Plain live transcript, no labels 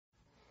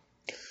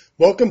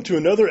Welcome to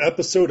another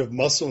episode of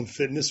Muscle and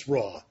Fitness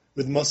Raw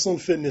with Muscle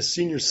and Fitness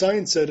Senior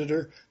Science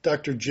Editor,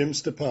 Dr. Jim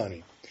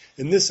Stoppani.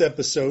 In this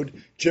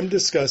episode, Jim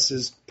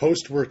discusses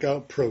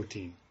post-workout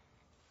protein.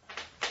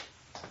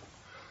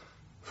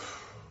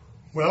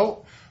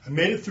 Well, I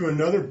made it through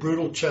another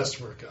brutal chest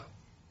workout,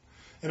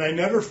 and I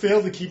never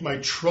failed to keep my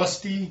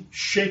trusty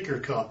shaker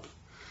cup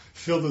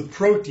filled with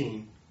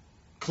protein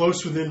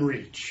close within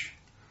reach.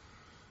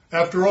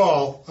 After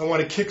all, I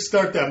want to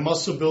kickstart that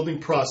muscle building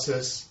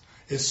process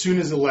as soon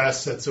as the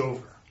last set's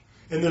over.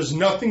 And there's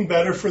nothing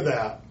better for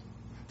that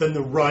than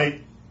the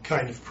right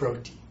kind of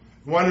protein.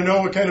 You want to know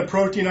what kind of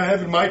protein I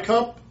have in my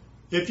cup?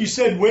 If you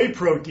said whey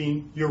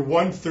protein, you're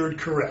 1/3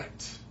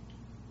 correct.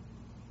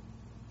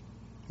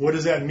 What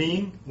does that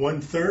mean,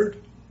 1/3?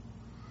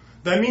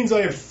 That means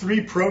I have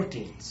 3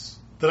 proteins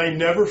that I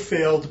never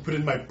fail to put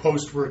in my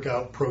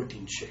post-workout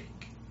protein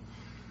shake.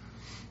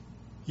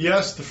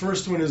 Yes, the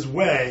first one is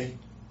whey.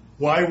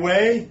 Why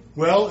whey?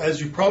 Well,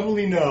 as you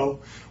probably know,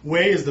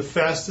 whey is the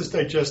fastest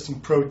digesting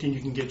protein you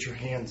can get your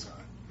hands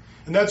on.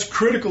 And that's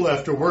critical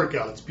after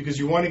workouts because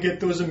you want to get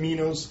those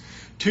aminos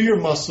to your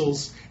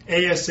muscles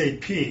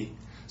ASAP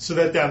so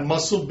that that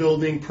muscle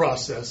building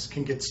process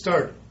can get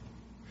started.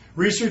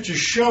 Research has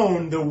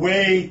shown that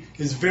whey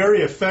is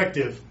very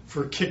effective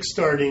for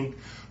kickstarting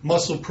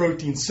muscle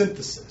protein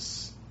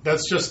synthesis.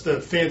 That's just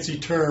the fancy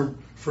term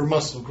for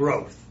muscle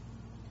growth.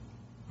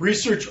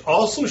 Research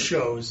also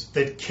shows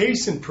that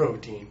casein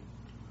protein,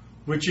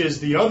 which is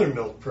the other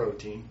milk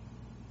protein,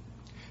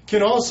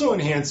 can also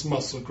enhance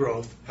muscle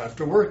growth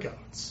after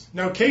workouts.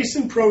 Now,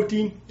 casein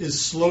protein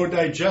is slow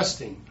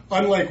digesting,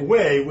 unlike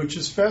whey, which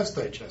is fast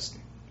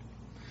digesting.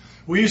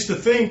 We used to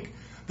think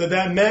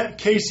that meant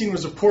casein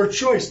was a poor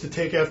choice to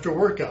take after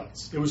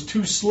workouts. It was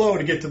too slow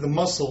to get to the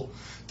muscle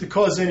to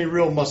cause any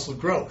real muscle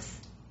growth.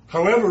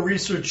 However,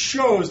 research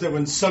shows that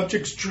when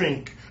subjects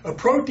drink a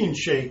protein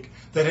shake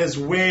that has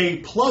whey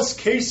plus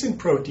casein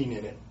protein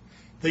in it,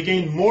 they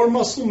gain more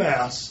muscle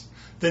mass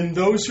than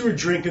those who are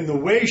drinking the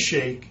whey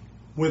shake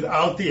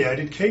without the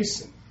added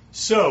casein.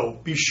 So,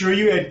 be sure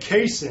you add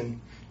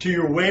casein to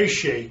your whey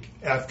shake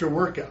after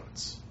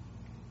workouts.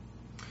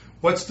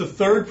 What's the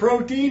third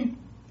protein?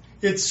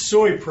 It's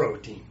soy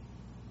protein.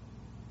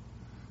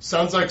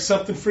 Sounds like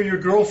something for your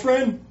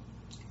girlfriend?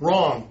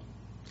 Wrong.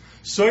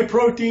 Soy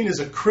protein is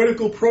a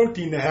critical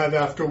protein to have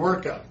after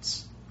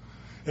workouts.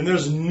 And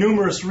there's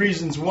numerous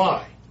reasons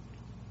why.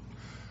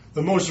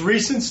 The most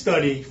recent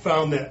study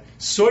found that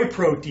soy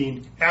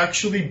protein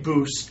actually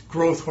boosts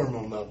growth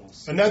hormone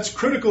levels. And that's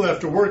critical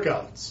after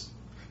workouts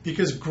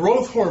because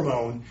growth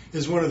hormone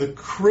is one of the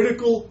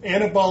critical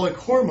anabolic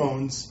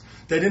hormones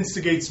that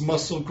instigates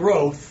muscle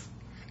growth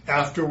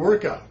after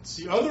workouts.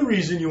 The other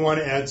reason you want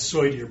to add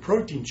soy to your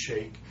protein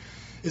shake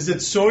is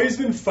that soy has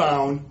been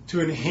found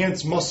to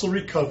enhance muscle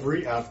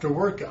recovery after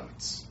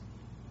workouts.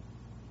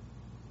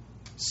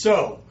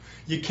 So,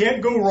 you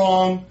can't go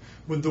wrong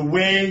with the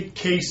whey,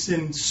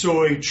 casein,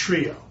 soy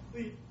trio.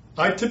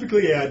 I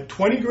typically add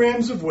 20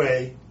 grams of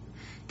whey,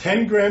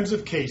 10 grams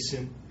of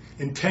casein,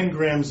 and 10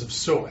 grams of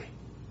soy.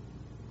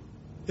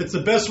 It's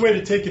the best way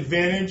to take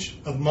advantage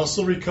of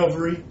muscle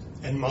recovery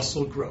and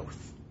muscle growth.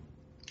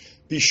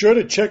 Be sure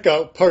to check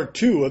out part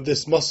 2 of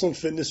this Muscle and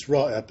Fitness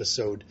Raw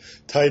episode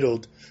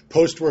titled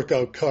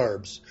Post-Workout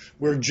Carbs,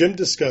 where Jim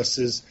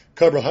discusses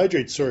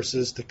carbohydrate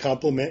sources to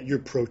complement your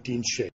protein shake.